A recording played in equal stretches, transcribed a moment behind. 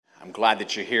I'm glad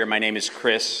that you're here. My name is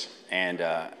Chris, and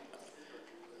I'm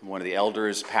one of the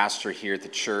elders, pastor here at the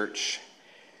church.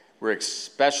 We're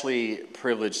especially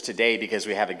privileged today because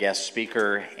we have a guest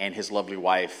speaker and his lovely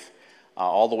wife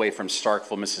all the way from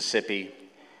Starkville, Mississippi,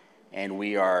 and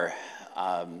we are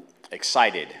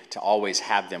excited to always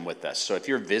have them with us. So if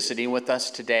you're visiting with us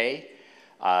today,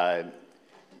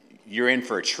 you're in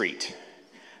for a treat.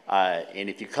 And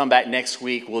if you come back next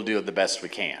week, we'll do the best we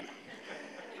can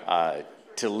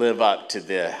to live up to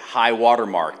the high water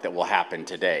mark that will happen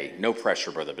today. No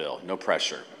pressure, Brother Bill, no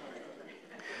pressure.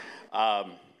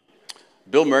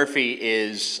 Bill Murphy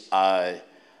is a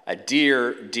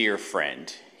dear, dear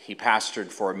friend. He pastored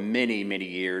for many, many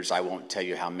years. I won't tell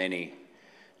you how many.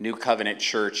 New Covenant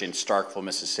Church in Starkville,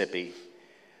 Mississippi.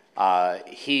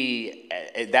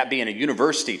 That being a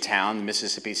university town,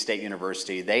 Mississippi State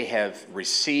University, they have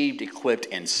received, equipped,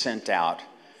 and sent out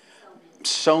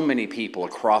so many people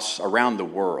around the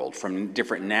world from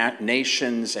different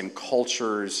nations and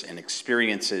cultures and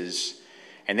experiences,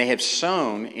 and they have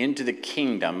sown into the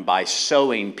kingdom by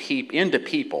sowing into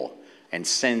people and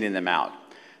sending them out.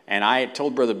 And I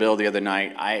told Brother Bill the other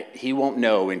night, he won't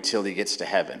know until he gets to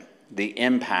heaven the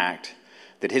impact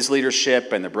that his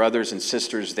leadership and the brothers and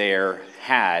sisters there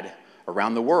had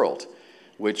around the world,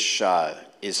 which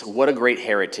is what a great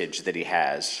heritage that he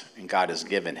has and God has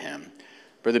given him.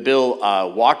 Brother Bill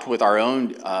walked with our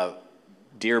own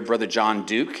dear Brother John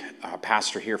Duke, a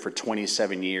pastor here for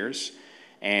 27 years,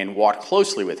 and walked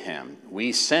closely with him.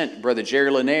 We sent Brother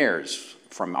Jerry Linares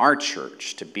from our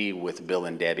church to be with Bill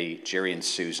and Debbie, Jerry and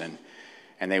Susan,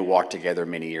 and they walked together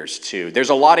many years too. There's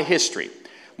a lot of history.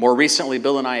 More recently,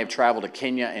 Bill and I have traveled to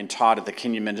Kenya and taught at the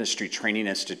Kenya Ministry Training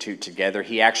Institute together.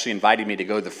 He actually invited me to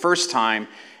go the first time,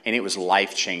 and it was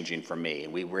life-changing for me.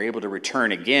 We were able to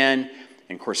return again.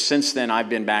 And of course, since then, I've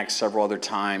been back several other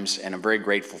times, and I'm very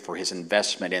grateful for his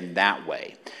investment in that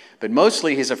way. But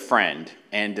mostly, he's a friend,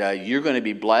 and you're going to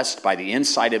be blessed by the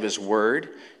insight of his word.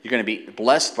 You're going to be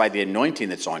blessed by the anointing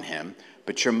that's on him,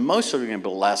 but you're mostly going to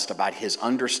be blessed about his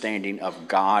understanding of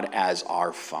God as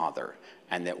our Father,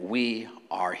 and that we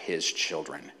are his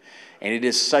children. And it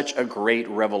is such a great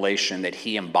revelation that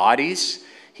he embodies,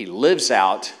 he lives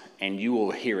out, and you will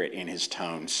hear it in his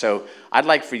tone. So I'd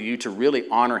like for you to really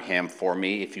honor him for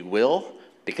me, if you will,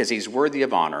 because he's worthy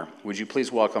of honor. Would you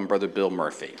please welcome Brother Bill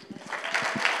Murphy?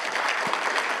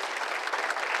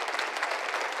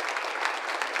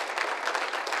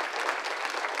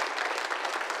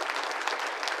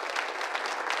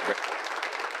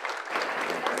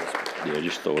 Yeah,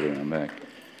 just throw it in my back.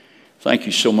 Thank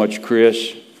you so much,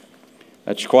 Chris.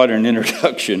 That's quite an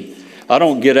introduction. I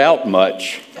don't get out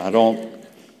much. I don't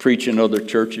preach in other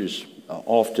churches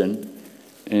often.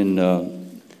 And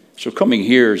so coming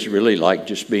here is really like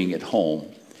just being at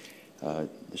home.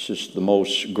 This is the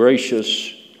most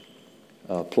gracious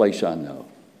place I know.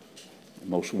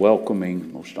 Most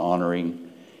welcoming, most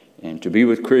honoring. And to be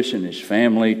with Chris and his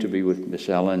family, to be with Miss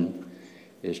Ellen,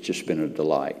 it's just been a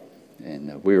delight.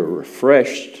 And we are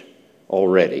refreshed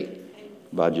already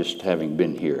by just having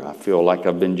been here. I feel like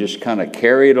I've been just kind of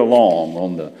carried along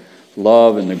on the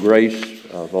love and the grace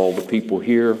of all the people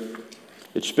here.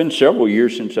 It's been several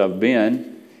years since I've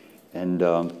been, and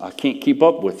I can't keep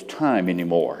up with time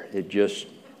anymore. It just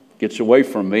gets away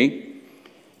from me,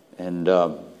 and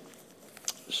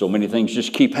so many things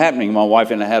just keep happening. My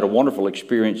wife and I had a wonderful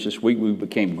experience this week. We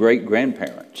became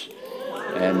great-grandparents,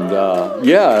 and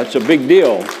yeah, it's a big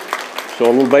deal. So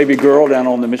a little baby girl down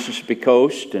on the Mississippi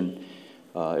coast, and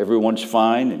everyone's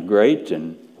fine and great,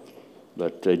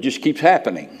 but it just keeps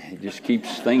happening.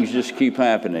 Things just keep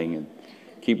happening and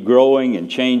keep growing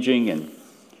and changing, and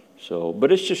so.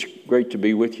 But it's just great to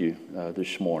be with you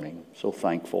this morning. So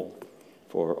thankful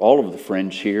for all of the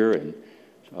friends here and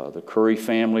the Curry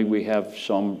family. We have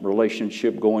some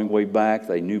relationship going way back.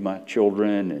 They knew my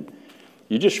children, and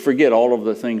you just forget all of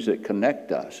the things that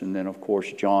connect us. And then, of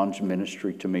course, John's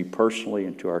ministry to me personally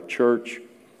and to our church.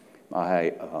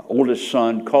 My oldest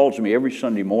son calls me every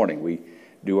Sunday morning. We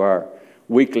do our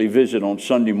weekly visit on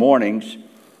Sunday mornings,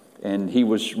 and he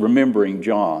was remembering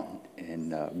John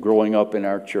and growing up in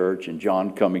our church and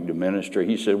John coming to minister.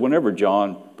 He said whenever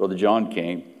Brother John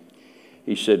came,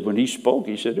 he said when he spoke,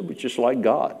 he said it was just like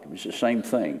God. It was the same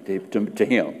thing to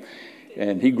him.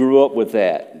 And he grew up with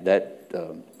that.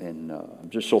 And I'm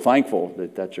just so thankful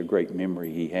that that's a great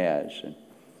memory he has. And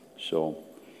so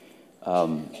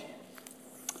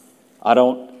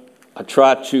I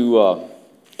try to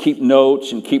keep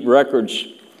notes and keep records,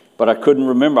 but I couldn't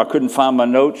remember. I couldn't find my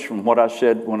notes from what I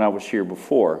said when I was here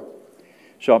before.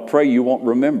 So I pray you won't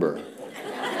remember,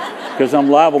 because I'm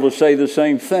liable to say the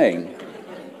same thing.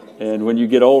 And when you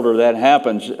get older, that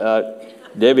happens.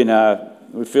 Debbie and I,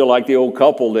 we feel like the old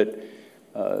couple that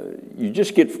you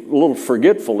just get a little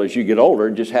forgetful as you get older.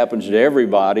 It just happens to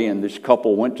everybody. And this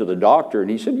couple went to the doctor,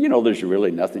 and he said, there's really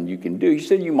nothing you can do. He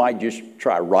said, you might just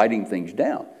try writing things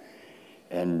down.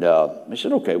 And I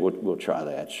said, okay, we'll try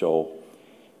that. So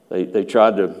they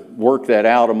tried to work that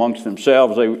out amongst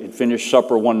themselves. They finished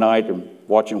supper one night and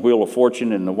watching Wheel of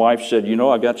Fortune, and the wife said,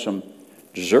 I got some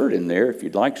dessert in there if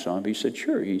you'd like some. He said,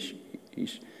 sure.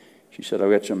 She said, I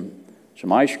got some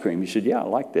ice cream. He said, yeah, I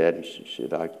like that. He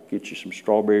said, I'll get you some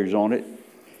strawberries on it.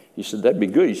 He said, that'd be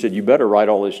good. He said, you better write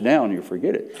all this down, you'll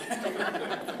forget it.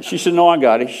 She said, no, I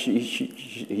got it.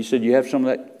 He said, you have some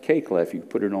of that cake left. You can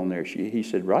put it on there. He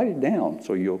said, write it down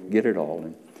so you'll get it all.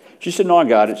 And she said, no, I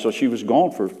got it. So she was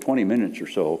gone for 20 minutes or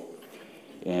so.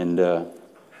 And it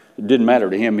didn't matter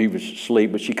to him. He was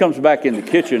asleep. But she comes back in the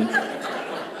kitchen.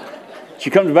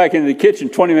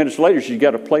 20 minutes later, she's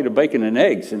got a plate of bacon and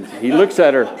eggs. And he looks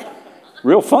at her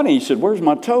real funny. He said, where's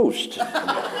my toast?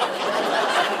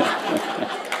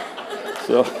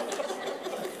 So,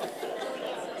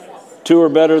 two are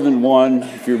better than one.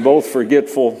 If you're both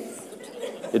forgetful,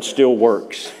 it still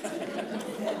works.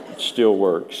 It still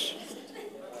works.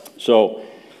 So,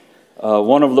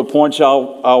 one of the points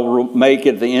I'll make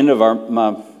at the end of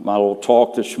my little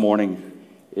talk this morning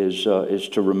is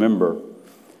to remember.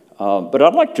 But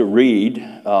I'd like to read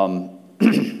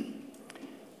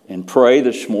and pray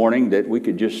this morning that we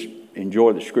could just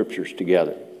enjoy the scriptures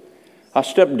together. I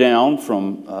stepped down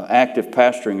from active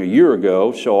pastoring a year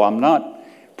ago, so I'm not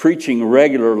preaching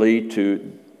regularly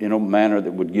in a manner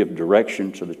that would give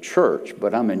direction to the church,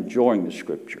 but I'm enjoying the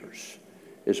scriptures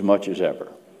as much as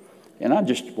ever. And I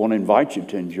just want to invite you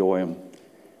to enjoy them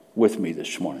with me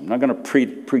this morning. I'm not going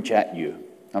to preach at you.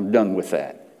 I'm done with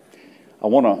that. I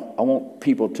want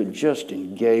people to just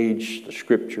engage the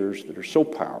scriptures that are so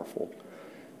powerful,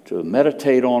 to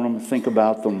meditate on them, think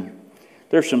about them.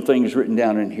 There's some things written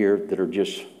down in here that are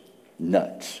just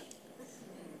nuts.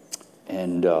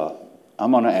 And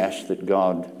I'm going to ask that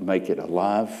God make it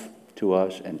alive to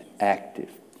us and active.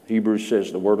 Hebrews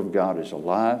says the Word of God is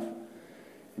alive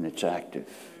and it's active.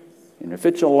 And if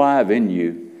it's alive in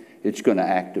you, it's going to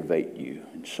activate you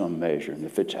in some measure. And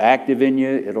if it's active in you,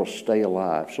 it'll stay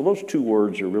alive. So those two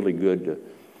words are really good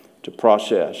to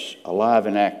process, alive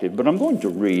and active. But I'm going to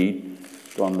read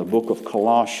from the book of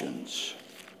Colossians,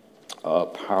 a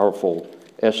powerful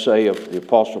essay of the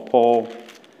Apostle Paul.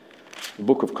 The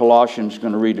book of Colossians,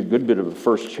 going to read a good bit of the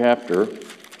first chapter.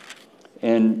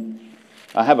 And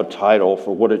I have a title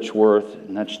for what it's worth,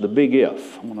 and that's The Big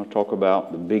If. I'm going to talk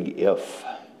about the big if.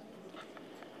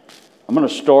 I'm going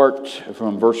to start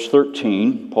from verse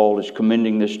 13. Paul is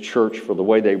commending this church for the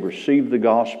way they received the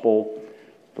gospel,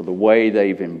 for the way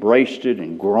they've embraced it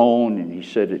and grown. And he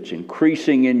said it's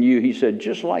increasing in you. He said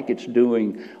just like it's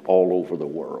doing all over the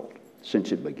world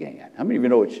since it began. How many of you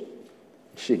know it's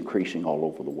increasing all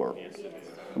over the world?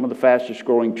 Some of the fastest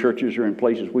growing churches are in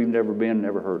places we've never been,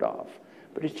 never heard of.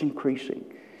 But it's increasing.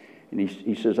 And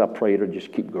he says, I pray it'll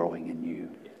just keep growing in you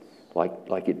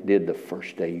like it did the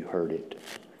first day you heard it.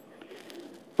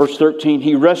 Verse 13,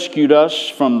 he rescued us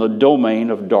from the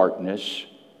domain of darkness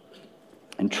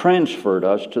and transferred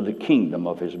us to the kingdom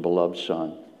of his beloved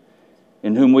Son,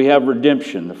 in whom we have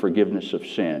redemption, the forgiveness of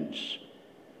sins.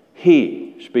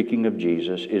 He, speaking of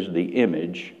Jesus, is the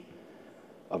image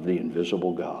of the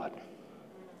invisible God,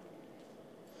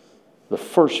 the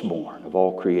firstborn of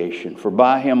all creation. For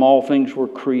by him all things were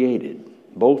created,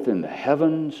 both in the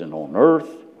heavens and on earth,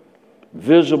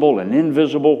 visible and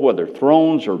invisible, whether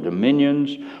thrones or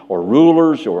dominions or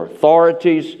rulers or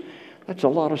authorities. That's a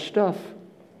lot of stuff.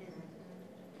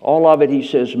 All of it, he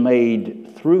says,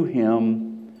 made through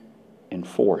him and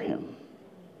for him.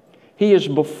 He is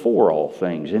before all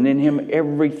things, and in him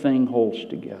everything holds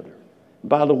together.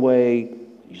 By the way,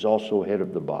 he's also head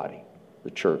of the body,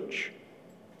 the church.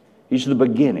 He's the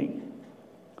beginning,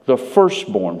 the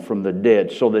firstborn from the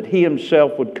dead, so that he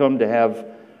himself would come to have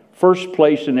first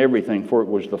place in everything, for it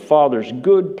was the Father's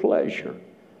good pleasure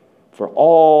for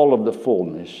all of the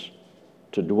fullness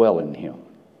to dwell in him,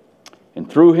 and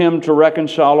through him to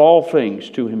reconcile all things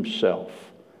to himself,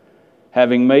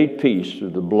 having made peace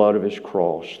through the blood of his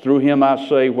cross. Through him, I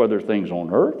say, whether things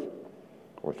on earth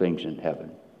or things in heaven.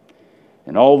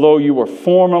 And although you were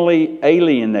formerly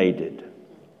alienated,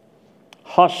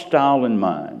 hostile in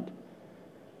mind,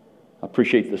 I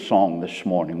appreciate the song this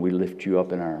morning, we lift you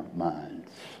up in our minds.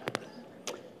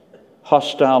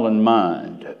 Hostile in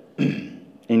mind,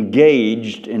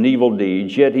 engaged in evil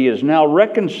deeds, yet he has now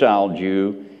reconciled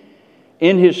you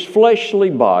in his fleshly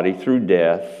body through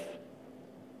death,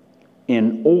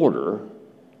 in order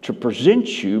to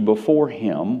present you before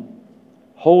Him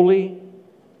holy,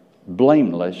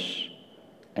 blameless,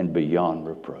 and beyond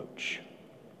reproach.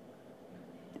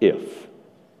 If.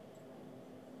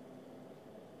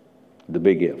 The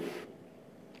big if.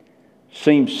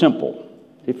 Seems simple.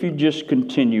 If you just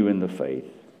continue in the faith,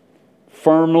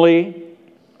 firmly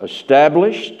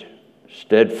established,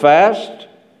 steadfast,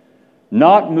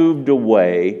 not moved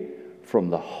away from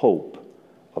the hope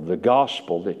of the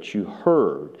gospel that you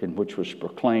heard and which was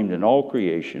proclaimed in all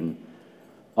creation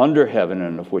under heaven,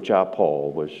 and of which I,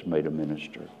 Paul, was made a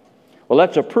minister. Well,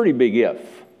 that's a pretty big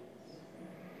if.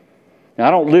 Now,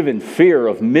 I don't live in fear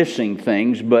of missing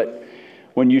things, but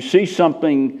when you see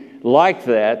something like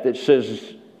that that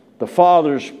says the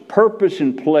Father's purpose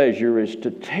and pleasure is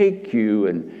to take you,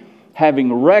 and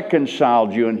having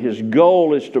reconciled you, and His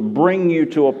goal is to bring you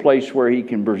to a place where He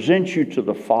can present you to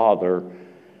the Father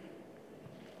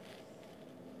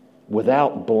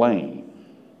without blame,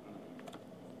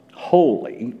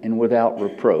 holy and without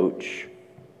reproach,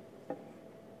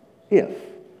 if.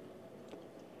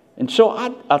 And so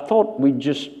I thought we'd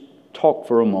just talk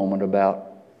for a moment about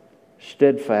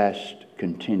steadfast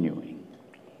continuing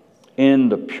in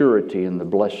the purity and the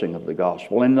blessing of the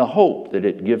gospel, and the hope that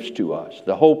it gives to us,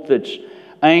 the hope that's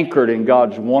anchored in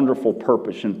God's wonderful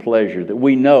purpose and pleasure that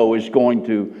we know is going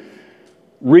to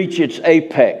reach its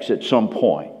apex at some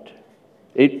point.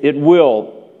 It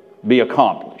will be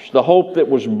accomplished. The hope that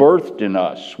was birthed in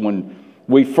us when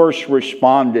we first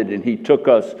responded and He took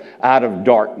us out of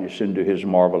darkness into His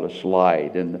marvelous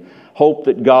light, and the hope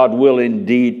that God will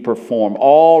indeed perform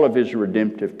all of His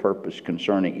redemptive purpose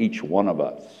concerning each one of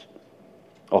us.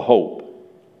 A hope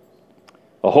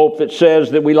that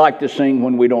says that we like to sing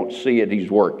when we don't see it,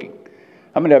 He's working.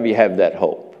 How many of you have that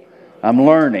hope? I'm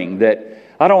learning that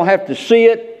I don't have to see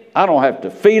it, I don't have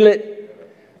to feel it.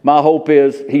 My hope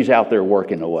is He's out there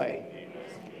working away,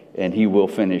 and He will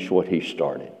finish what He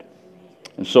started.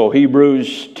 And so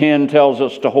Hebrews 10 tells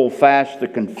us to hold fast the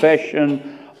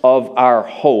confession of our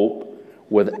hope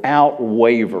without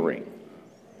wavering,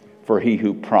 for He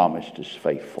who promised is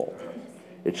faithful.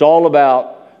 It's all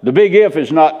about, the big if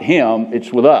is not Him,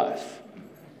 it's with us.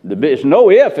 It's no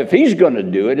if He's going to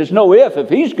do it. It's no if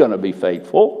He's going to be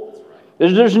faithful.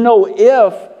 There's no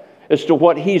if as to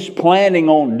what He's planning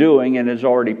on doing and has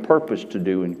already purposed to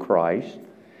do in Christ.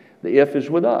 The if is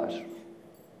with us.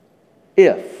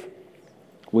 If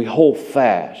we hold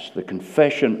fast the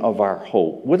confession of our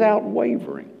hope without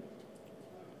wavering.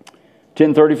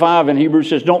 10:35 in Hebrews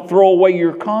says, don't throw away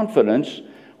your confidence,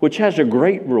 which has a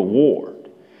great reward.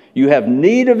 You have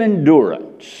need of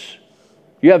endurance.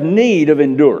 You have need of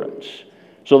endurance,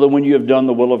 so that when you have done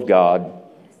the will of God,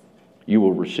 you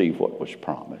will receive what was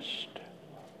promised.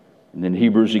 And then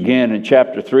Hebrews again in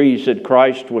chapter 3, he said,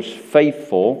 Christ was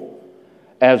faithful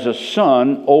as a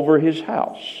son over His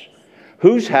house,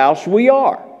 whose house we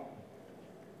are.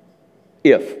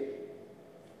 If.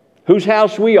 Whose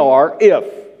house we are if,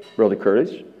 Brother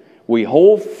Curtis, we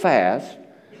hold fast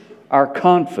our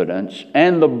confidence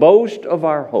and the boast of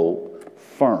our hope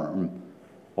firm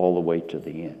all the way to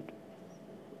the end.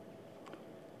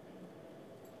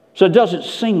 So it doesn't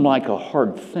seem like a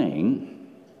hard thing.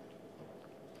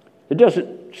 It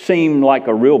doesn't seem like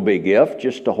a real big if,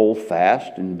 just to hold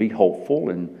fast and be hopeful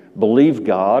and believe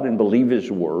God and believe His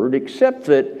Word, except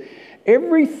that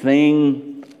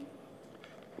everything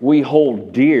we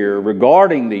hold dear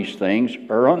regarding these things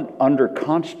are under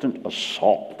constant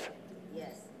assault.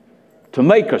 Yes. To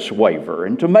make us waver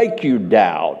and to make you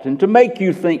doubt and to make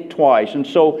you think twice. And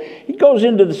so he goes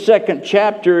into the second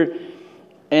chapter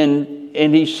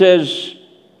and he says,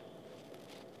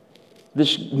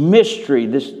 this mystery,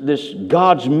 this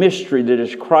God's mystery that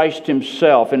is Christ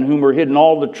Himself, in whom are hidden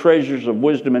all the treasures of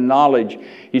wisdom and knowledge.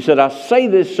 He said, I say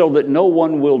this so that no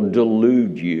one will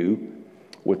delude you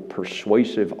with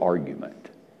persuasive argument.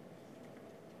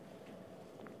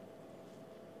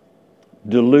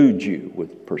 Delude you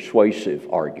with persuasive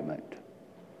argument.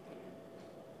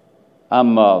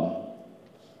 I'm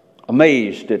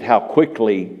amazed at how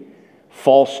quickly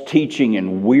false teaching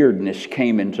and weirdness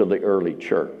came into the early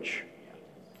church.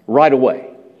 Right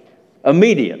away.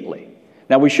 Immediately.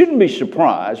 Now we shouldn't be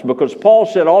surprised, because Paul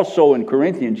said also in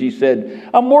Corinthians, he said,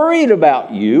 I'm worried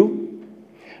about you,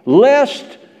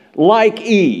 lest like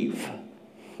Eve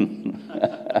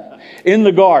in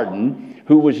the garden,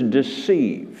 who was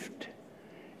deceived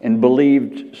and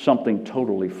believed something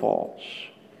totally false,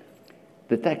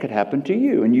 that could happen to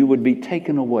you, and you would be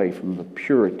taken away from the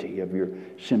purity of your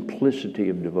simplicity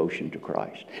of devotion to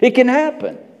Christ. It can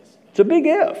happen. It's a big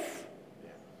if.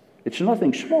 It's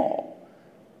nothing small.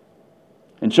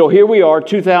 And so here we are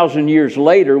 2,000 years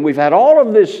later, and we've had all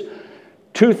of this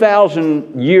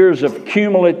 2,000 years of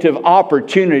cumulative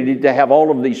opportunity to have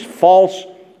all of these false,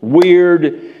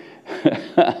 weird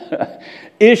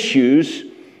issues,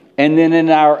 and then in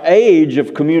our age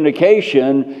of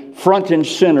communication, front and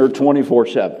center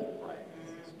 24/7.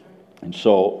 And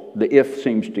so the if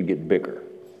seems to get bigger.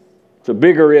 It's a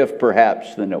bigger if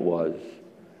perhaps than it was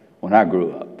when I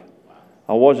grew up.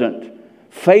 I wasn't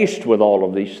faced with all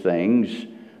of these things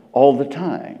all the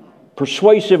time.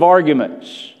 Persuasive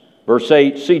arguments. Verse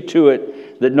 8, see to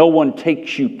it that no one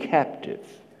takes you captive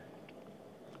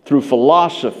through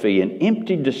philosophy and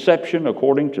empty deception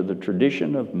according to the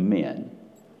tradition of men.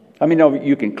 I mean,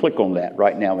 you can click on that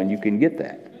right now and you can get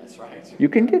that. That's right. You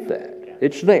can get that.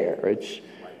 It's there. It's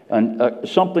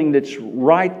something that's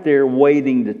right there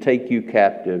waiting to take you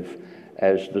captive,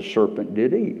 as the serpent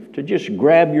did Eve, to just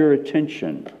grab your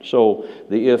attention. So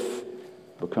the if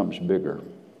becomes bigger.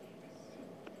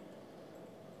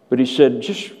 But he said,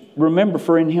 just remember,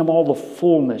 for in him all the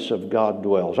fullness of God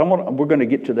dwells. We're going to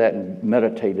get to that and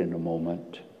meditate in a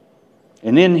moment.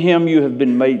 And in him you have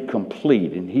been made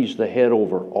complete, and he's the head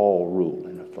over all rule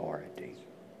and authority.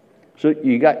 So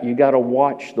you got to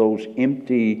watch those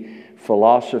empty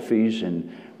philosophies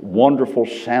and wonderful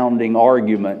sounding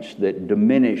arguments that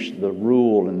diminish the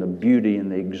rule and the beauty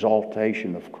and the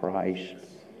exaltation of Christ.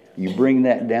 You bring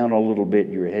that down a little bit,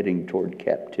 you're heading toward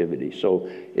captivity. So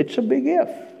it's a big if.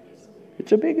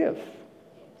 It's a big if.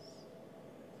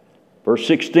 Verse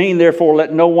 16, therefore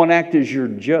let no one act as your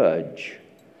judge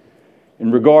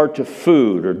in regard to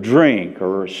food or drink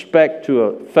or respect to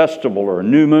a festival or a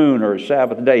new moon or a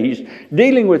Sabbath day. He's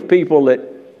dealing with people that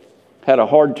had a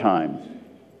hard time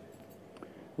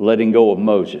letting go of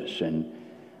Moses. And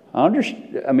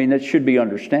that should be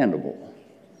understandable.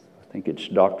 I think it's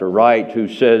Dr. Wright who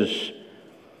says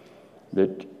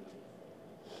that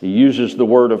he uses the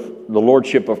word of the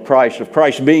lordship of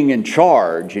Christ being in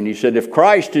charge. And he said, if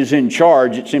Christ is in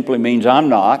charge, it simply means I'm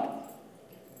not.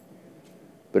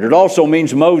 But it also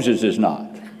means Moses is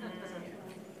not.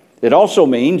 It also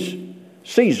means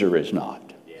Caesar is not.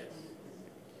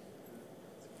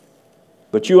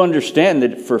 But you understand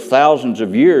that for thousands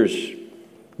of years,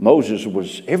 Moses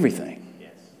was everything.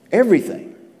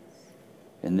 Everything.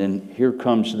 And then here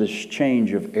comes this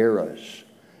change of eras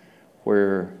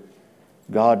where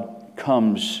God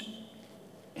comes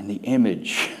in the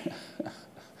image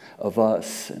of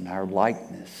us and our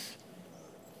likeness.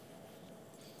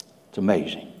 It's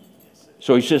amazing.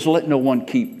 So he says, let no one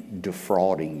keep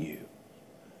defrauding you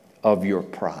of your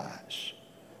prize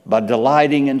by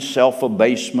delighting in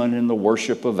self-abasement in the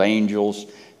worship of angels,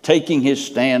 taking his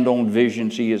stand on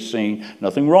visions he has seen.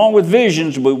 Nothing wrong with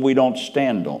visions, but we don't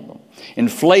stand on them.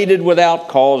 Inflated without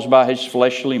cause by his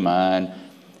fleshly mind,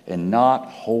 and not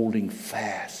holding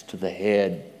fast to the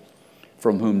head,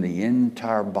 from whom the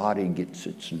entire body gets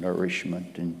its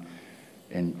nourishment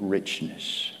and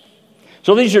richness.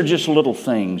 So these are just little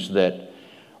things that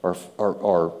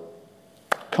are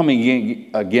coming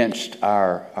against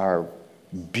our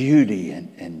beauty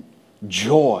and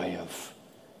joy of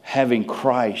having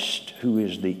Christ, who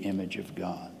is the image of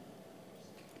God.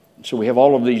 So we have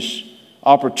all of these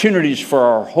opportunities for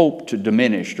our hope to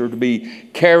diminish or to be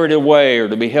carried away or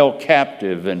to be held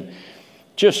captive, and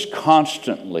just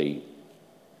constantly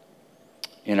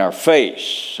in our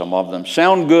face. Some of them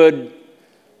sound good,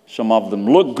 some of them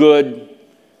look good,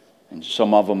 and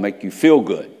some of them make you feel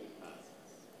good.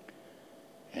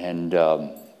 And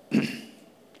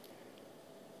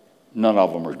none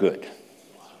of them are good.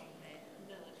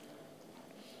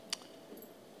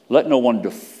 Let no one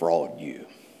defraud you,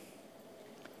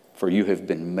 for you have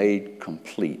been made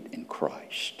complete in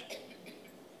Christ.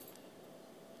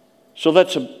 So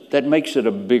that makes it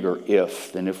a bigger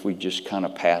if than if we just kind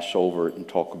of pass over it and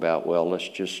talk about, well, let's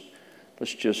just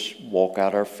walk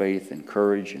out our faith and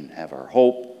courage and have our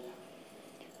hope.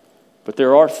 But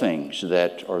there are things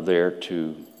that are there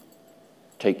to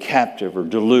take captive or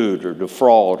delude or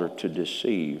defraud or to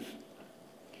deceive.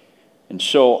 And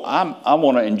so I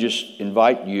want to just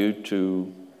invite you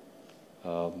to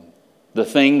the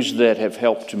things that have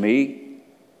helped me,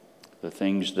 the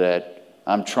things that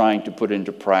I'm trying to put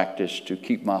into practice to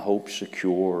keep my hope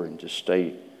secure and to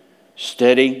stay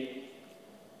steady.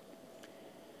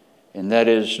 And that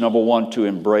is, number one, to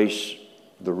embrace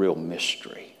the real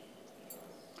mystery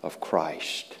of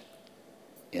Christ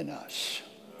in us.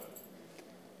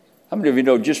 How many of you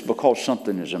know just because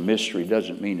something is a mystery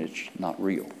doesn't mean it's not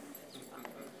real?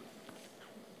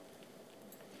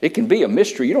 It can be a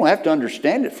mystery. You don't have to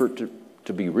understand it for it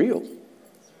to be real.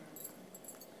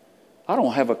 I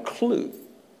don't have a clue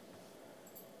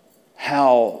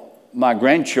how my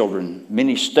grandchildren,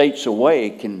 many states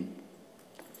away, can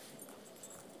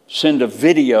send a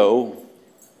video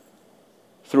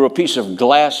through a piece of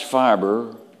glass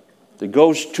fiber that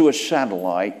goes to a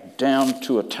satellite, down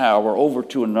to a tower, over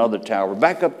to another tower,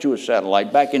 back up to a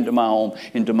satellite, back into my home,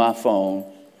 into my phone.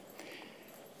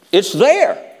 It's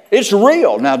there. It's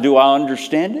real. Now, do I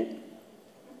understand it?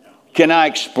 Can I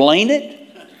explain it?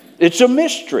 It's a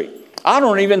mystery. I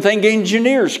don't even think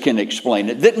engineers can explain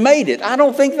it. That made it, I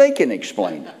don't think they can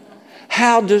explain it.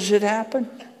 How does it happen?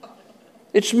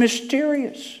 It's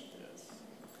mysterious.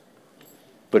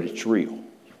 But it's real.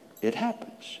 It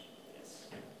happens.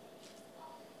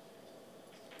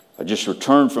 I just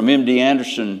returned from MD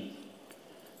Anderson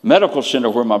Medical Center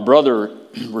where my brother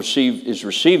has received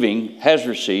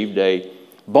a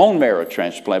bone marrow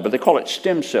transplant, but they call it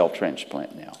stem cell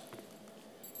transplant now.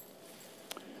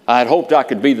 I had hoped I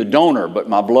could be the donor, but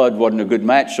my blood wasn't a good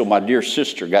match, so my dear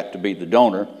sister got to be the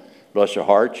donor. Bless her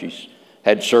heart. She's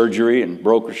had surgery and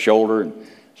broke her shoulder. And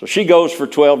so she goes for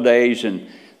 12 days, and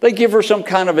they give her some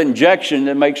kind of injection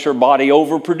that makes her body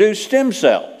overproduce stem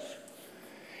cells.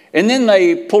 And then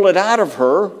they pull it out of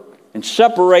her and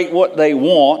separate what they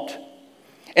want,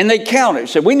 and they count it. They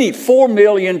said, we need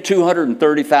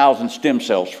 4,230,000 stem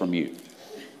cells from you.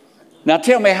 Now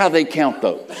tell me how they count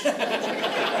those.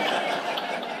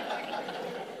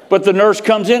 But the nurse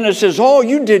comes in and says, oh,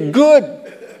 you did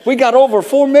good. We got over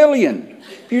 4 million.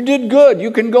 You did good.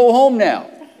 You can go home now.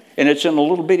 And it's in a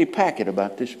little bitty packet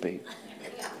about this big.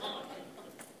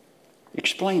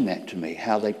 Explain that to me,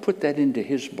 how they put that into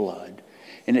his blood.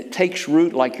 And it takes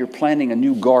root like you're planting a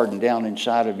new garden down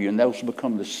inside of you, and those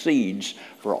become the seeds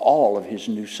for all of his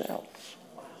new cells.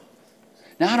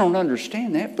 Now, I don't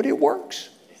understand that, but it works.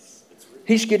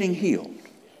 He's getting healed.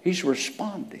 He's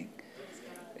responding.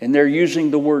 And they're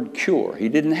using the word cure. He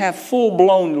didn't have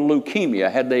full-blown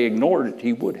leukemia. Had they ignored it,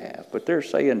 he would have. But they're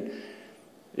saying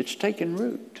it's taking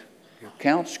root. Your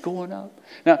count's going up.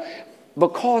 Now,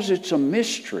 because it's a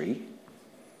mystery,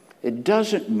 it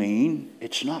doesn't mean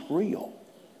it's not real.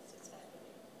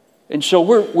 And so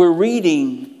we're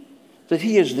reading that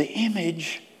he is the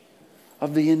image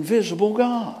of the invisible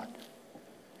God.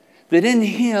 That in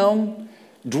him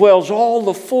dwells all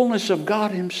the fullness of God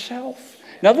himself.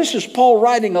 Now, this is Paul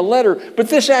writing a letter, but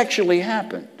this actually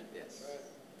happened.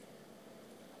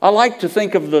 I like to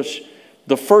think of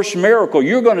the first miracle.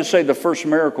 You're going to say the first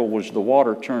miracle was the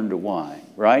water turned to wine,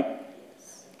 right?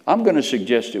 I'm going to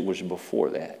suggest it was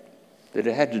before that it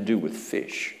had to do with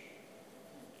fish.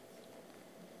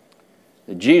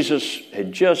 That Jesus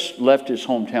had just left his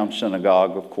hometown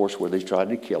synagogue, of course, where they tried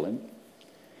to kill him,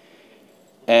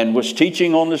 and was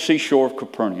teaching on the seashore of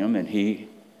Capernaum, and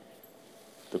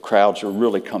the crowds are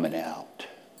really coming out.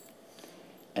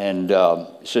 And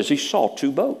it says he saw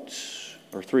 2 boats,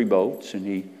 or 3 boats, and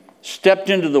he stepped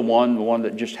into the one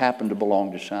that just happened to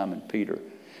belong to Simon Peter.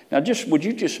 Now, would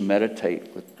you just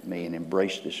meditate with me and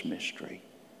embrace this mystery?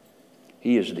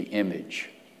 He is the image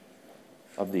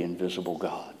of the invisible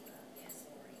God,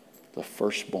 the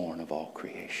firstborn of all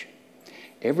creation.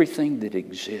 Everything that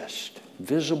exists,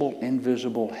 visible,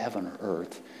 invisible, heaven or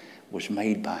earth, was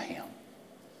made by him.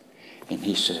 And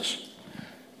he says,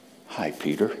 hi,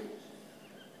 Peter.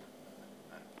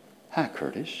 Hi,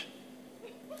 Curtis.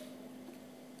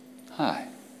 Hi.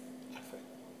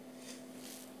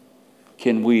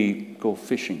 Can we go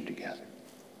fishing together?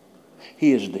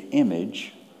 He is the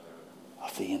image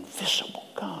of the invisible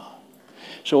God.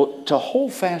 So to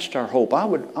hold fast our hope,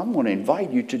 I'm going to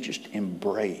invite you to just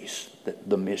embrace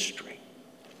the mystery.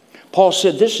 Paul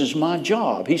said, this is my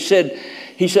job. He said,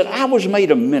 I was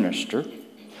made a minister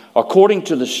according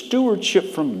to the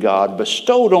stewardship from God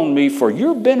bestowed on me for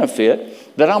your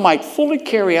benefit, that I might fully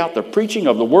carry out the preaching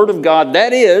of the Word of God,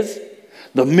 that is,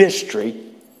 the mystery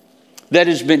that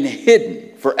has been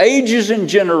hidden for ages and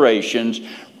generations,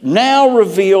 now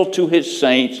revealed to his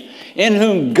saints, in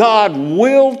whom God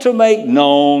willed to make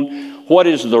known what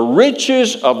is the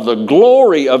riches of the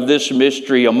glory of this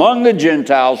mystery among the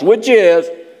Gentiles, which is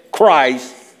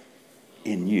Christ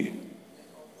in you.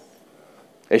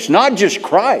 It's not just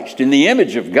Christ in the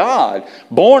image of God,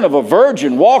 born of a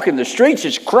virgin, walking the streets.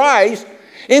 It's Christ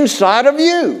inside of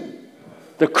you,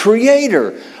 the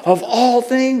creator of all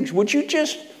things. Would you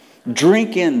just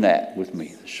drink in that with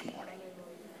me this morning?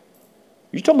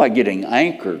 You're talking about getting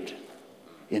anchored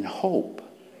in hope.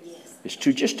 Is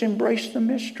to just embrace the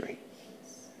mystery.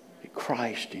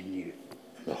 Christ in you,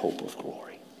 the hope of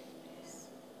glory.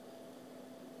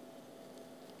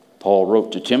 Paul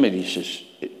wrote to Timothy,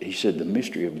 he said, the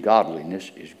mystery of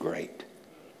godliness is great.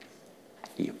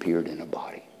 He appeared in a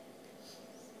body.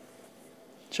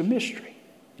 It's a mystery.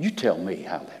 You tell me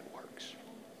how that works.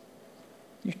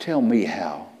 You tell me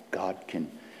how God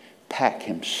can pack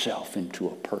himself into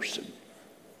a person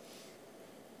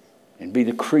and be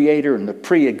the creator and the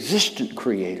pre-existent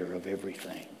creator of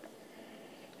everything.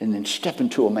 And then step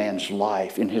into a man's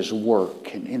life, in his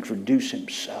work, and introduce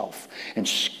himself and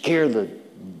scare the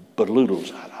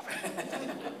baloodles out of him.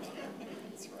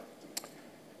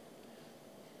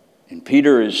 And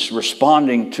Peter is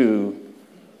responding to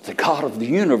the God of the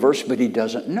universe, but he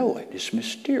doesn't know it. It's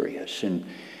mysterious. And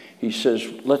he says,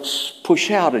 let's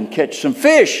push out and catch some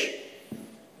fish.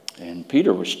 And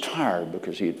Peter was tired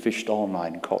because he had fished all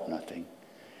night and caught nothing.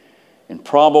 And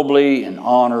probably in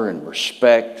honor and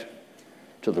respect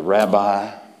to the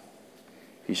rabbi,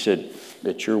 he said,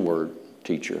 "It's your word,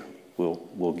 teacher.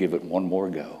 We'll give it one more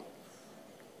go."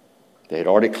 They had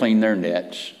already cleaned their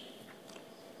nets.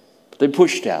 But they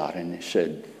pushed out, and they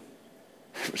said,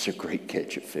 it was a great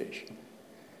catch of fish.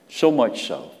 So much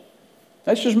so.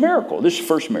 That's his miracle. This is the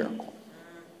first miracle.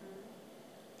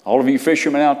 All of you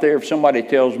fishermen out there, if somebody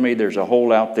tells me there's a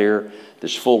hole out there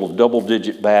that's full of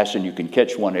double-digit bass and you can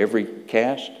catch one every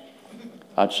cast,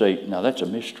 I'd say, no, that's a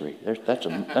mystery.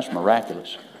 That's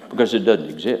miraculous, because it doesn't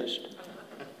exist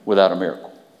without a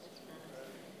miracle.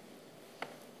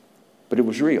 But it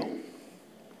was real.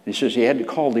 He says he had to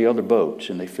call the other boats,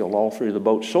 and they filled all three of the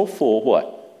boats so full,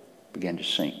 what? Began to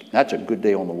sink. That's a good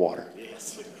day on the water.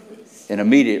 And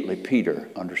immediately Peter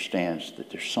understands that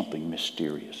there's something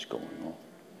mysterious going on.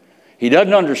 He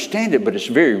doesn't understand it, but it's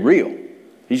very real.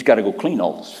 He's got to go clean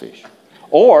all those fish.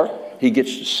 Or he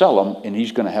gets to sell them, and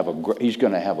he's going to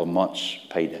have a month's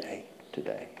payday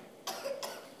today.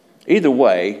 Either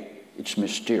way, it's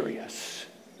mysterious,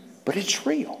 but it's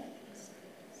real.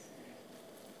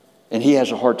 And he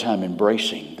has a hard time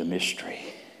embracing the mystery.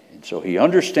 And so he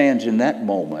understands in that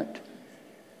moment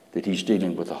that he's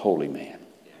dealing with a holy man,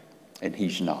 and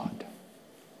he's not.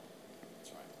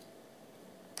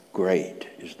 Great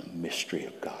is the mystery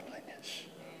of godliness.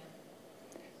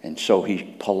 And so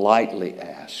he politely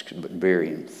asks, but very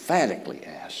emphatically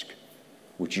asks,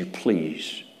 would you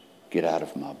please get out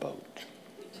of my boat?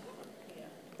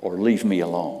 Or leave me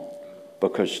alone,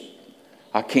 because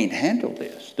I can't handle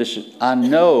this. I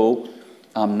know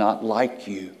I'm not like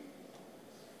you.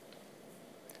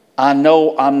 I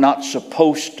know I'm not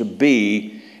supposed to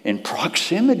be in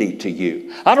proximity to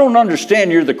you. I don't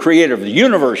understand you're the creator of the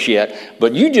universe yet,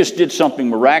 but you just did something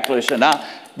miraculous, and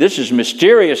this is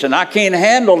mysterious, and I can't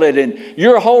handle it, and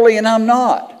you're holy and I'm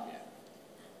not.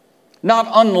 Not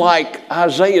unlike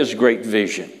Isaiah's great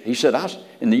vision. He said,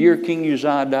 in the year King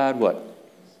Uzziah died, what?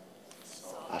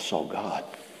 I saw God.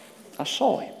 I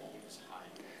saw him.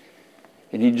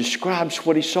 And he describes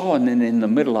what he saw, and then in the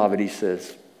middle of it he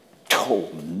says, oh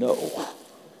no,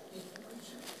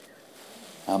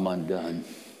 I'm undone.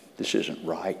 This isn't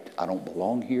right. I don't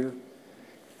belong here.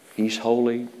 He's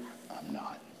holy. I'm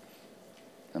not.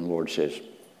 And the Lord says,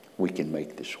 we can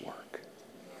make this work.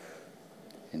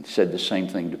 And said the same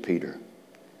thing to Peter.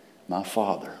 My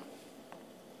Father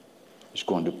is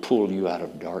going to pull you out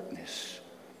of darkness.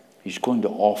 He's going to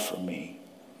offer me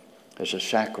as a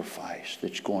sacrifice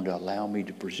that's going to allow me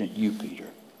to present you, Peter,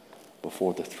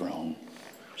 before the throne,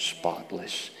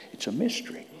 spotless. It's a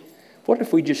mystery. What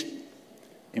if we just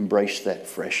embrace that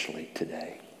freshly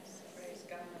today?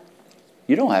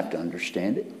 You don't have to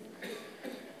understand it.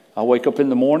 I wake up in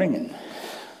the morning and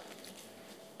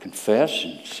confess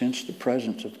and sense the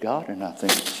presence of God, and I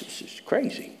think, this is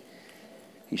crazy.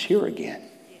 He's here again.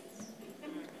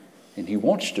 And he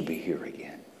wants to be here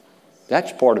again.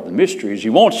 That's part of the mystery, is he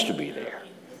wants to be there.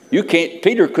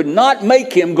 Peter could not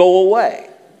make him go away.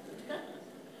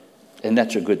 And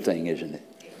that's a good thing, isn't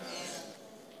it?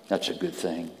 That's a good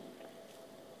thing.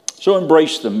 So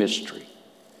embrace the mystery.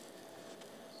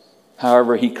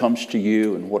 However he comes to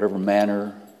you, in whatever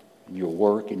manner, in your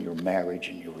work, in your marriage,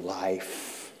 in your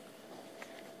life,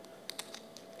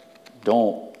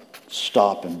 don't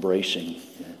stop embracing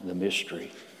the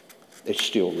mystery. It's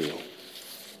still real.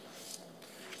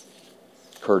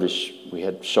 Curtis, we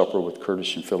had supper with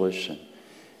Curtis and Phyllis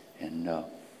and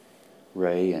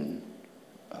Ray and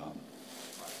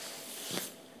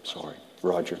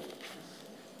Roger.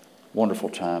 Wonderful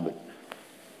time, but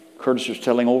Curtis was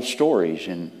telling old stories,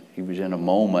 and he was in a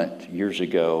moment years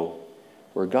ago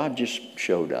where God just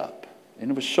showed up, and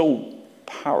it was so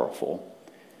powerful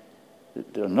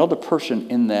that another person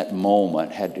in that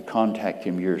moment had to contact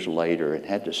him years later and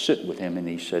had to sit with him, and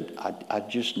he said, I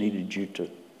just needed you to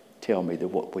tell me that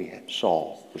what we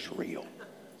saw was real.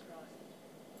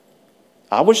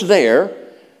 I was there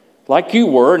like you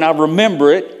were, and I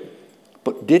remember it,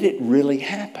 but did it really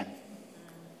happen?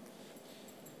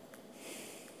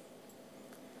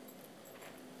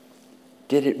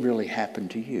 Did it really happen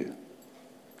to you?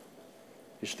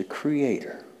 is the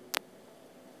creator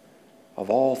of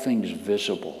all things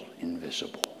visible,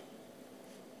 invisible.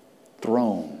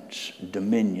 Thrones,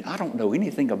 dominion. I don't know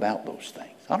anything about those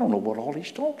things. I don't know what all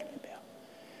he's talking about.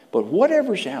 But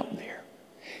whatever's out there,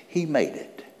 he made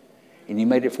it. And he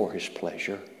made it for his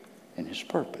pleasure and his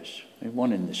purpose. They're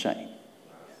one and the same.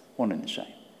 One and the same.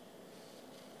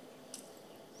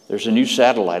 There's a new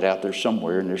satellite out there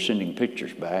somewhere, and they're sending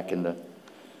pictures back, and the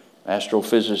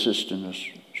astrophysicists and the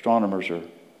astronomers are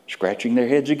scratching their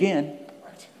heads again.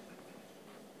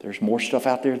 There's more stuff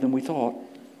out there than we thought.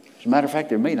 As a matter of fact,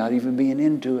 there may not even be an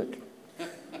end to it.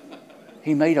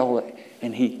 He made all that.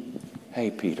 And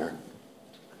hey, Peter.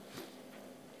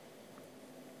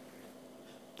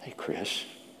 Hey, Chris.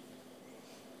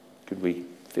 Could we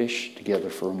fish together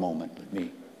for a moment? Let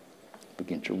me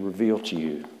begin to reveal to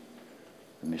you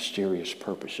the mysterious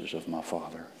purposes of my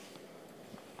Father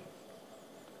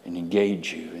and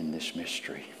engage you in this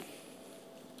mystery.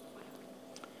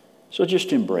 So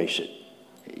just embrace it.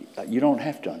 You don't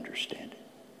have to understand it.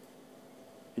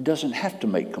 It doesn't have to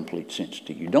make complete sense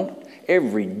to you.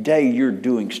 Every day you're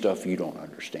doing stuff you don't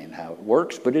understand how it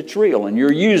works, but it's real and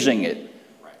you're using it.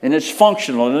 And it's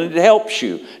functional and it helps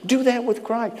you. Do that with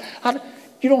Christ.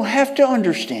 You don't have to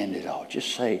understand it all.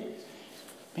 Just say,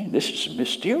 man, this is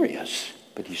mysterious,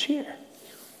 but he's here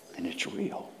and it's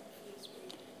real.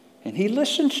 And he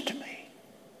listens to me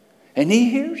and he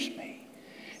hears me.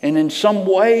 And in some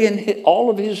way, in all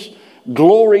of his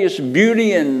glorious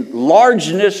beauty and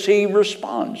largeness, he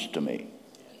responds to me.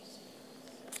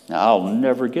 Now, I'll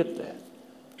never get that,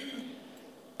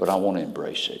 but I want to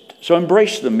embrace it. So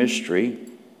embrace the mystery.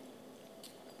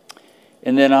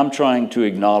 And then I'm trying to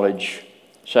acknowledge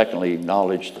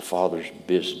the Father's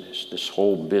business, this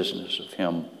whole business of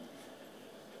him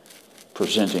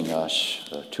presenting us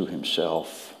to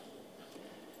himself.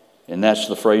 And that's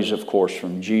the phrase, of course,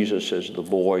 from Jesus as the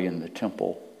boy in the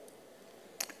temple.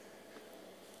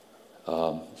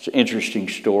 It's an interesting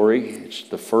story. It's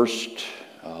the first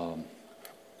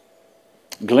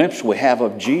glimpse we have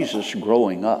of Jesus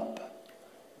growing up.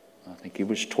 I think he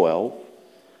was 12.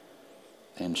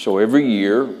 And so every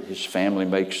year, his family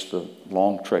makes the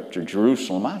long trek to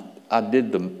Jerusalem. I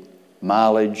did the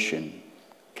mileage and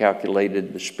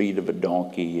calculated the speed of a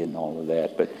donkey and all of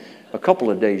that, but a couple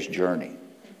of days' journey.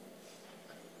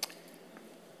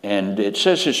 And it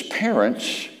says his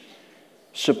parents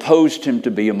supposed him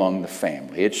to be among the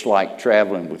family. It's like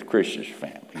traveling with Chris's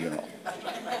family, you know.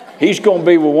 He's going to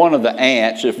be with one of the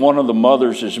aunts. If one of the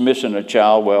mothers is missing a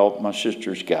child, well, my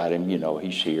sister's got him, you know,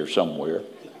 he's here somewhere.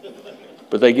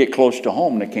 But they get close to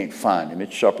home and they can't find him.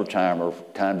 It's supper time or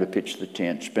time to pitch the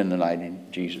tent, spend the night,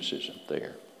 and Jesus isn't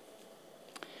there.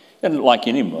 And like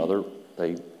any mother,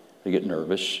 they get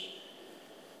nervous.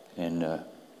 And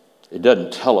it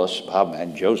doesn't tell us,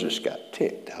 man, Joseph's got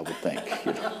ticked, I would think.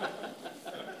 You know.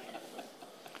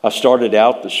 I started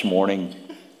out this morning.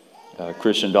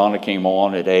 Chris and Donna came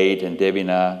on at 8, and Debbie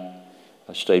and I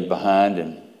stayed behind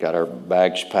and got our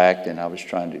bags packed, and I was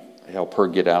trying to help her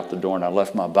get out the door, and I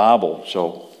left my Bible.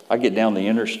 So I get down the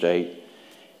interstate,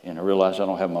 and I realize I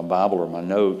don't have my Bible or my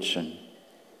notes, and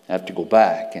I have to go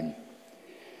back. And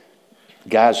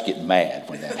guys get mad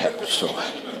when that happens. So,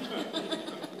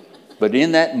 but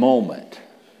in that moment,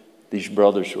 these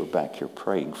brothers were back here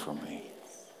praying for me,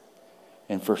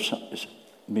 and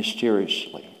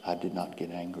mysteriously, I did not get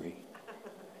angry.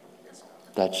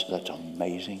 That's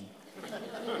amazing.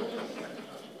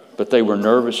 But they were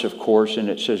nervous, of course, and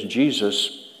it says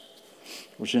Jesus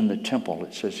was in the temple.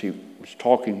 It says he was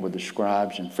talking with the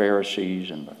scribes and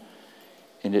Pharisees,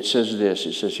 and it says this,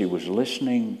 it says he was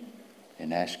listening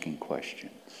and asking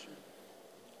questions.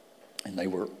 And they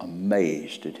were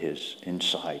amazed at his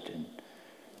insight and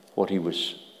what he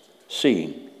was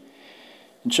seeing.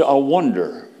 And so I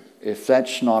wonder if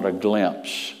that's not a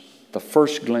glimpse, the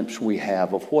first glimpse we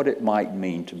have of what it might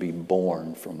mean to be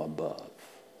born from above.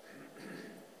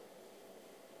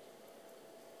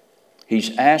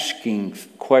 He's asking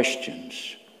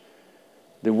questions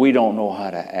that we don't know how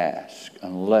to ask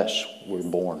unless we're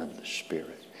born of the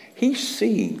Spirit. He's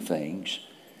seeing things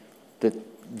that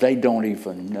they don't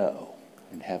even know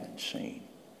and haven't seen.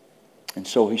 And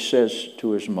so he says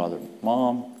to his mother,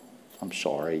 Mom, I'm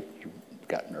sorry you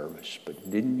got nervous, but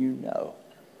didn't you know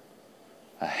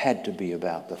I had to be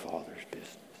about the Father's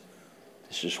business?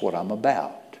 This is what I'm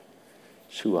about.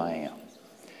 It's who I am.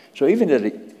 So even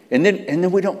that, and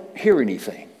then we don't hear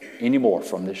anything anymore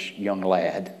from this young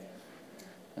lad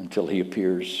until he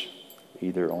appears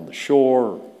either on the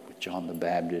shore with John the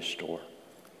Baptist or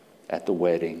at the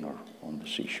wedding or on the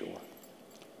seashore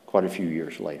quite a few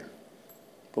years later.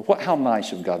 But how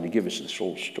nice of God to give us this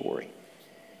whole story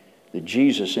that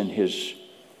Jesus in his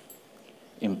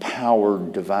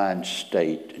empowered divine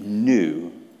state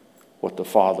knew what the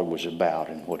Father was about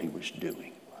and what he was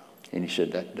doing. And he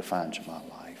said, that defines my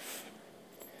life.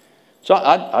 So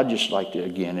I'd just like to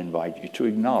again invite you to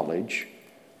acknowledge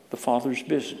the Father's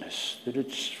business, that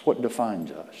it's what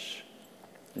defines us.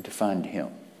 It defined him.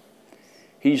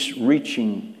 He's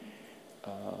reaching,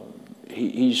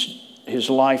 his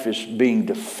life is being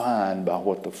defined by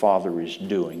what the Father is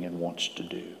doing and wants to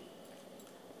do.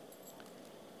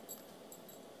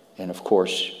 And of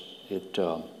course, it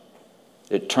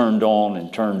turned on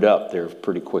and turned up there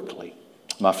pretty quickly.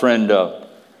 My friend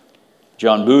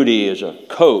John Booty is a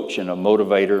coach and a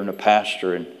motivator and a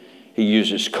pastor, and he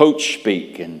uses coach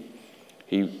speak. And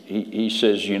he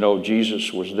says, you know,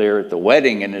 Jesus was there at the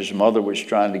wedding, and his mother was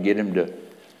trying to get him to,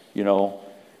 you know,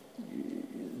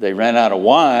 they ran out of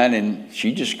wine, and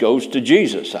she just goes to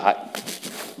Jesus. I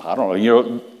don't know. You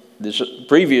know, this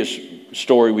previous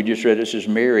story we just read, this is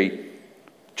Mary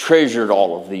treasured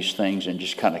all of these things and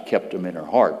just kind of kept them in her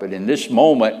heart. But in this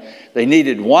moment, they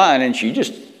needed wine, and she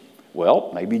just,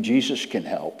 well, maybe Jesus can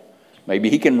help. Maybe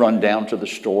he can run down to the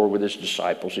store with his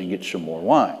disciples and get some more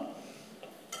wine.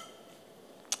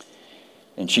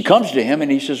 And she comes to him, and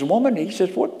he says, woman, he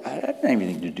says, what? That doesn't have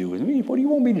anything to do with me. What do you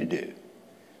want me to do?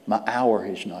 My hour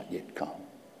has not yet come.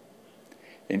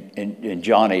 And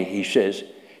Johnny, he says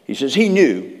he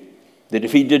knew that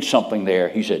if he did something there,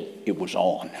 he said, it was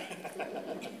on.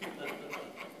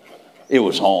 It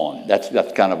was on. That's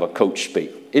kind of a coach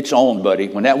speak. It's on, buddy.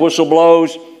 When that whistle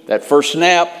blows, that first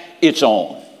snap, it's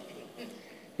on.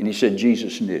 And he said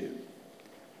Jesus knew.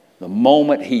 The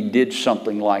moment he did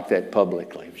something like that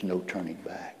publicly, there was no turning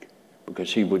back,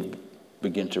 because he would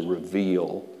begin to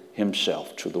reveal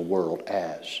himself to the world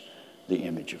as the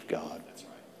image of God. That's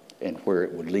right. And where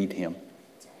it would lead him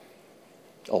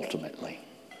ultimately.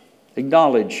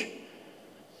 Acknowledge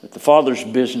that the Father's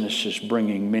business is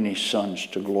bringing many sons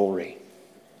to glory.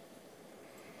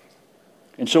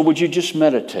 And so would you just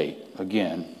meditate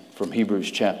again from Hebrews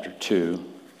chapter 2.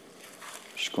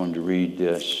 Just going to read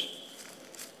this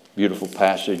beautiful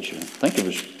passage. I think it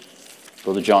was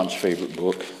Brother John's favorite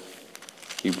book,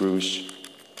 Hebrews.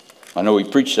 I know he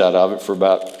preached out of it for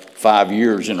about 5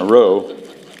 years in a row.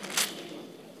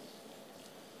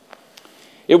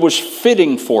 It was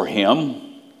fitting for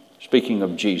him, speaking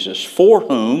of Jesus, for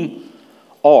whom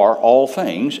are all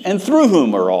things, and through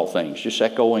whom are all things, just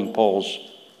echoing Paul's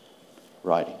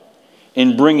writing,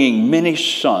 in bringing many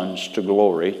sons to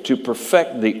glory, to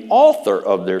perfect the author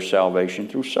of their salvation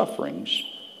through sufferings.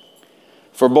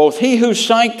 For both he who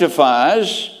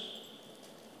sanctifies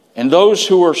and those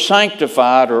who are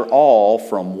sanctified are all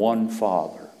from one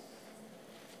Father.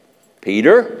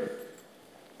 Peter,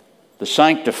 the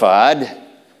sanctified,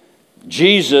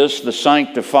 Jesus, the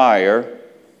sanctifier,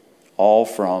 all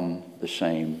from the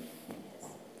same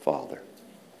Father.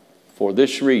 For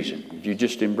this reason, would you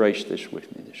just embrace this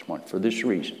with me this morning? For this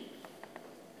reason,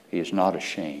 he is not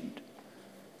ashamed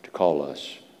to call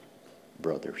us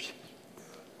brothers.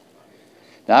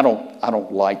 Now, I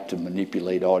don't like to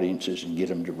manipulate audiences and get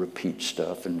them to repeat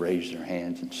stuff and raise their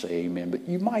hands and say amen, but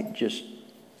you might just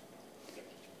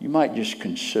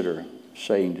consider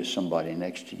saying to somebody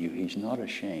next to you, he's not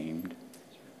ashamed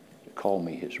to call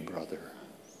me his brother.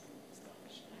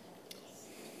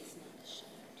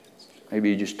 Maybe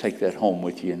you just take that home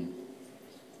with you and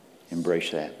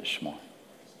embrace that this morning.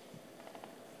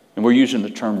 And we're using the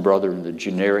term brother in the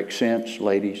generic sense,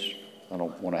 ladies. I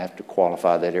don't want to have to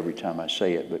qualify that every time I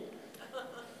say it, but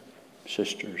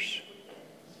sisters,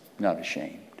 not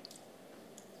ashamed.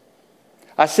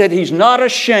 I said he's not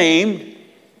ashamed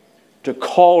to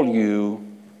call you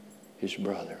his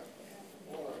brother.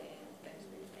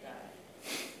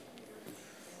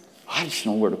 I just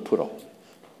know where to put all.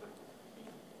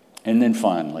 And then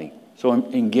finally, so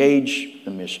engage the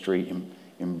mystery,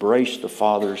 embrace the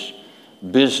Father's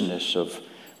business of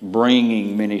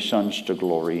bringing many sons to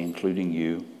glory, including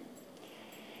you.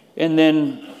 And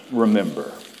then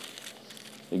remember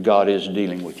that God is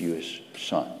dealing with you as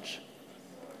sons.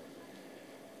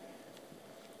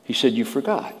 He said, you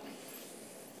forgot.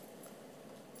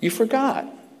 You forgot.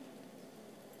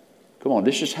 Come on,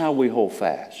 this is how we hold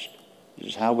fast. This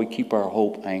is how we keep our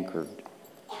hope anchored.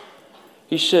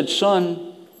 He said,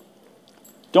 son,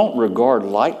 don't regard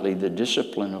lightly the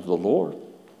discipline of the Lord,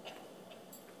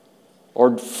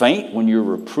 or faint when you're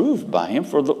reproved by him,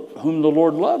 for whom the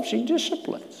Lord loves, he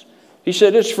disciplines. He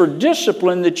said, it's for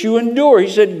discipline that you endure. He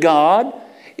said, God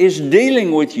is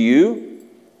dealing with you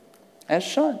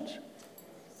as sons.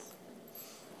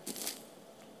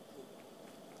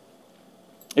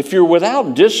 If you're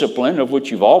without discipline, of which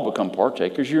you've all become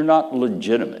partakers, you're not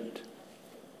legitimate.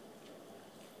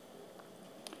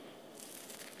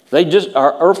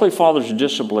 Our earthly fathers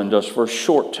disciplined us for a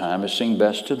short time as seemed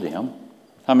best to them.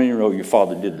 How many know your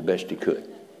father did the best he could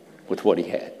with what he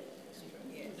had?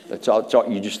 That's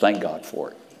all. You just thank God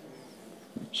for it.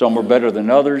 Some are better than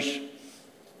others.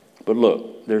 But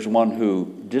look, there's one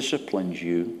who disciplines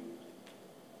you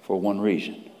for one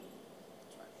reason,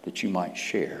 that you might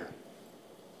share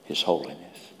his holiness.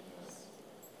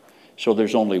 So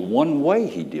there's only one way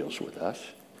he deals with us,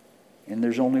 and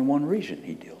there's only one reason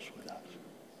he deals with us.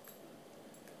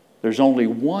 There's only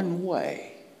one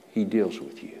way he deals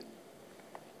with you,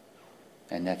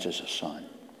 and that's as a son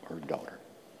or a daughter.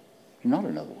 Not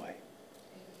another way.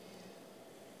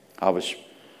 I was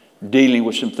dealing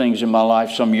with some things in my life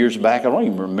some years back. I don't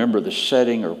even remember the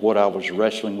setting or what I was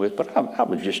wrestling with, but I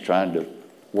was just trying to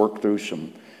work through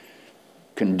some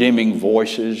condemning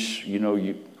voices. You know,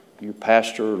 your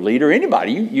pastor, leader,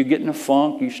 anybody, you get in a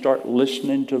funk, you start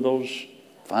listening to those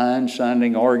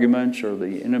fine-sounding arguments, or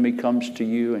the enemy comes to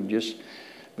you and just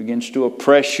begins to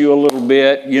oppress you a little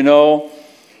bit, you know.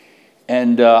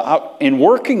 And in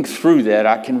working through that,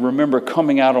 I can remember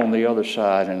coming out on the other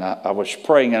side, and I was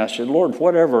praying, and I said, Lord,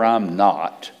 whatever I'm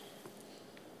not,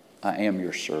 I am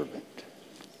your servant.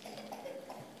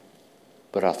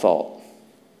 But I thought,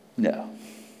 no.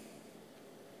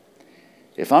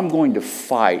 If I'm going to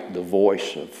fight the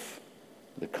voice of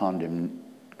the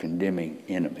condemning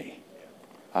enemy,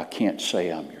 I can't say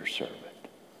I'm your servant.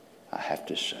 I have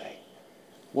to say,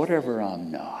 whatever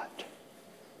I'm not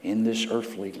in this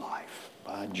earthly life,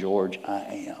 by George, I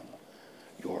am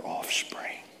your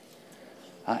offspring.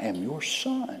 I am your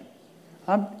son.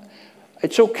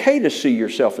 It's okay to see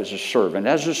yourself as a servant,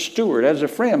 as a steward, as a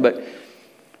friend, but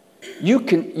you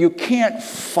can't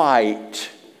fight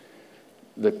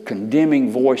the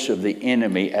condemning voice of the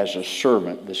enemy as a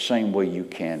servant the same way you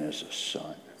can as a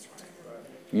son.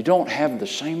 You don't have the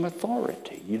same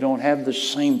authority. You don't have the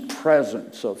same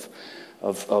presence of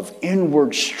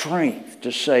inward strength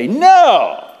to say,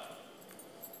 no!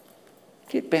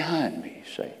 Get behind me,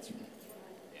 Satan.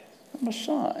 I'm a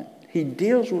son. He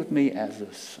deals with me as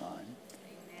a son.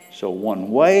 So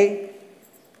one way,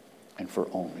 and for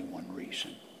only one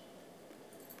reason,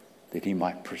 that he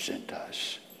might present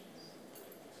us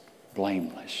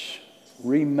blameless,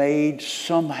 remade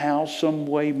somehow, some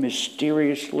way,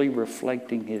 mysteriously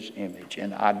reflecting his image.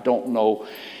 And I don't know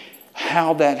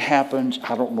how that happens.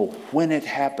 I don't know when it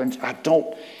happens.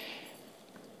 But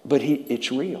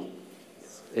it's real.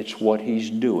 It's what he's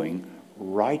doing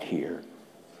right here,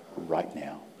 right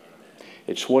now.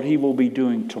 It's what he will be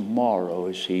doing tomorrow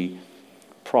as he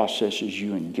processes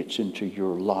you and gets into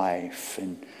your life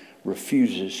and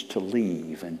refuses to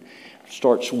leave and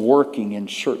starts working in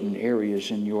certain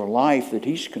areas in your life that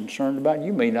he's concerned about.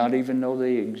 You may not even know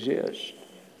they exist.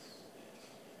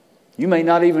 You may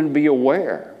not even be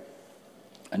aware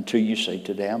until you say,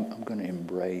 today I'm going to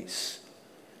embrace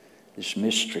this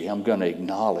mystery. I'm going to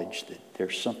acknowledge that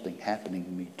there's something happening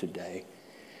to me today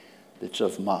that's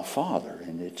of my Father,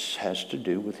 and it has to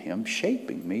do with him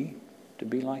shaping me to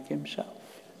be like himself.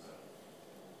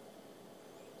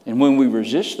 And when we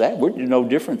resist that, we're no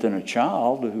different than a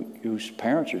child whose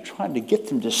parents are trying to get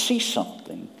them to see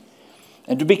something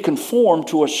and to be conformed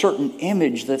to a certain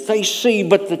image that they see,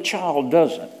 but the child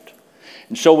doesn't.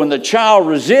 And so when the child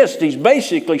resists, he's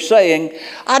basically saying,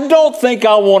 I don't think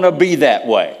I want to be that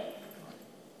way.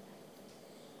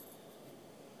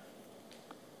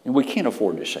 And we can't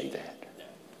afford to say that.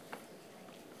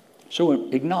 So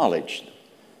acknowledge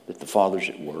that the Father's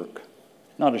at work,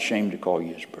 not ashamed to call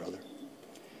you his brother.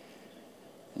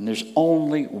 And there's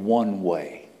only one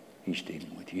way he's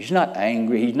dealing with you. He's not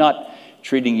angry. He's not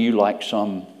treating you like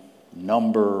some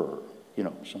number or,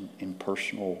 some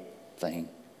impersonal thing.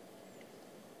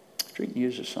 He's treating you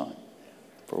as a son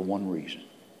for one reason,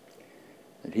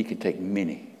 that he can take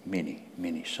many, many,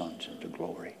 many sons into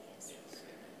glory.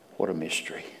 What a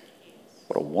mystery.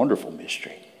 What a wonderful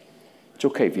mystery. It's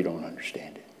okay if you don't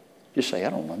understand it. Just say, I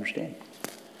don't understand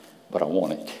it, but I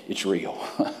want it. It's real.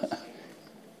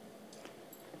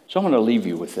 So I'm going to leave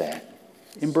you with that.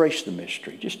 Embrace the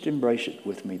mystery. Just embrace it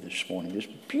with me this morning. This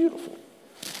beautiful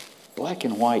black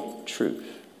and white truth.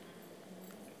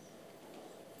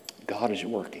 God is at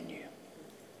work in you,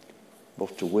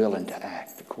 both to will and to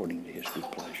act according to his good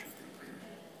pleasure.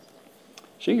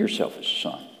 See yourself as a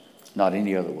son, not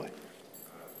any other way.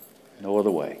 No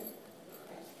other way.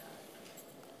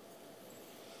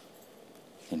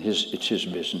 And it's his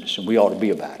business, and we ought to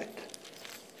be about it.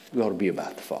 We ought to be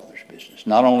about the Father's business.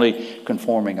 Not only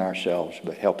conforming ourselves,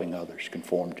 but helping others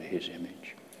conform to his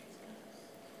image.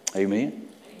 Amen?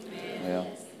 Amen. Well,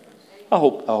 I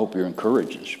hope you're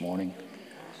encouraged this morning.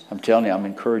 I'm telling you, I'm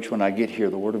encouraged when I get here.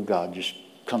 The Word of God just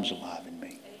comes alive in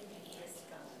me.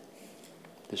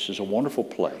 This is a wonderful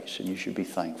place, and you should be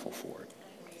thankful for it.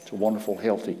 It's a wonderful,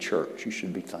 healthy church. You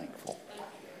should be thankful.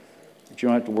 But you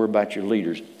don't have to worry about your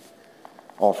leaders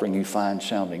offering you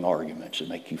fine-sounding arguments that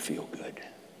make you feel good,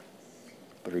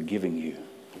 but are giving you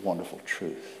a wonderful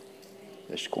truth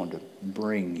that's going to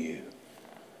bring you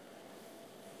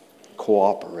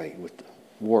cooperate with the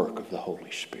work of the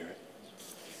Holy Spirit.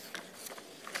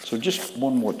 So just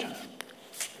one more time.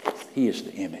 He is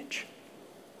the image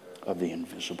of the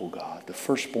invisible God, the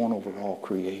firstborn over all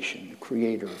creation, the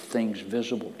creator of things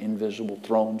visible, invisible,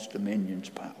 thrones, dominions,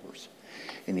 powers.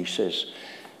 And he says,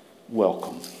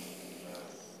 welcome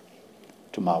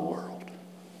to my world.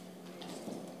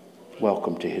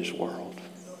 Welcome to his world.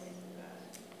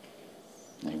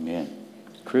 Amen.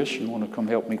 Chris, you want to come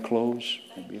help me close?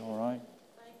 That'd be all right.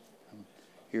 I'm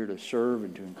here to serve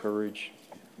and to encourage.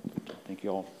 I think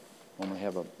y'all want to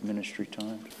have a ministry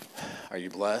time. Are you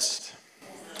blessed?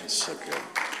 It's so good.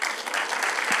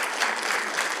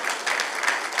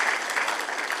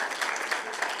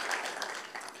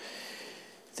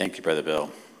 Thank you, Brother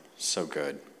Bill. So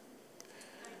good.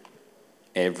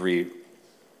 Every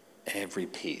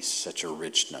piece, such a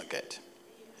rich nugget.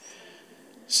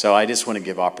 So I just want to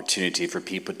give opportunity for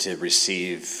people to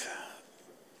receive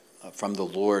from the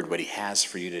Lord what he has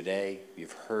for you today.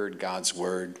 You've heard God's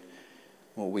word.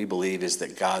 What we believe is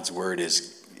that God's word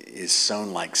is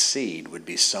sown like seed, would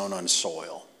be sown on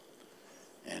soil.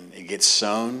 And it gets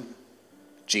sown.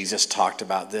 Jesus talked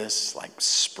about this, like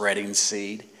spreading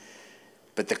seed.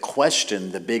 But the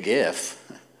question, the big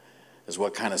if, is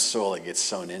what kind of soil it gets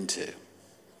sown into.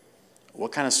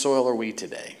 What kind of soil are we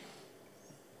today?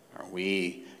 Are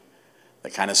we the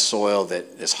kind of soil that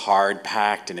is hard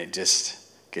packed and it just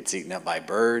gets eaten up by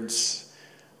birds?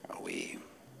 Are we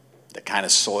the kind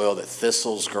of soil that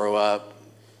thistles grow up,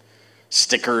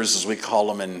 stickers as we call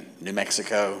them in New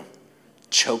Mexico,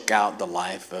 choke out the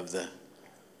life of the,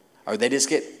 or they just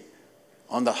get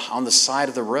on the side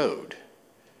of the road?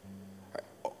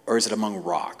 Or is it among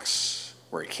rocks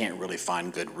where it can't really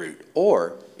find good root?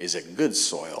 Or is it good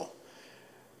soil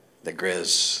that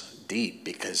grows deep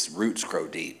because roots grow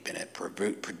deep and it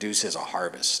produces a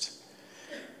harvest?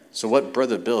 So what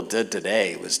Brother Bill did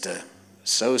today was to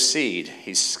sow seed.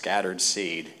 He scattered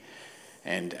seed.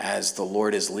 And as the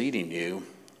Lord is leading you,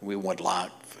 we would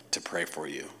love to pray for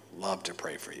you. Love to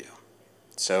pray for you.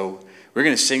 So we're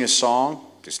going to sing a song.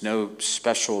 There's no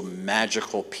special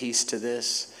magical piece to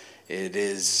this. It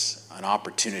is an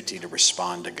opportunity to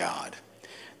respond to God.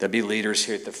 There'll be leaders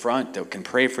here at the front that can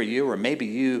pray for you, or maybe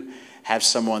you have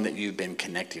someone that you've been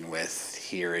connecting with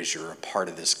here as you're a part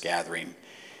of this gathering,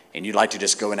 and you'd like to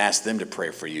just go and ask them to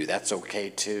pray for you. That's okay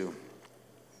too.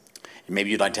 And maybe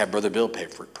you'd like to have Brother Bill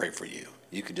pray for you.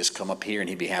 You could just come up here and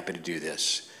he'd be happy to do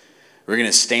this. We're going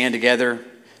to stand together,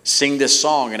 sing this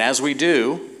song, and as we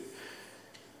do,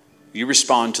 you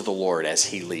respond to the Lord as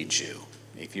he leads you.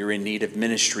 If you're in need of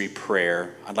ministry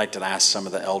prayer, I'd like to ask some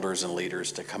of the elders and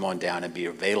leaders to come on down and be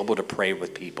available to pray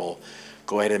with people.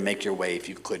 Go ahead and make your way, if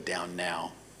you could, down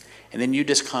now. And then you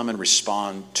just come and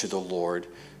respond to the Lord.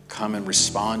 Come and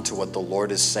respond to what the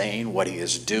Lord is saying, what he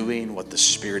is doing, what the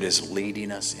Spirit is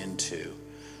leading us into.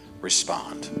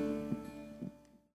 Respond.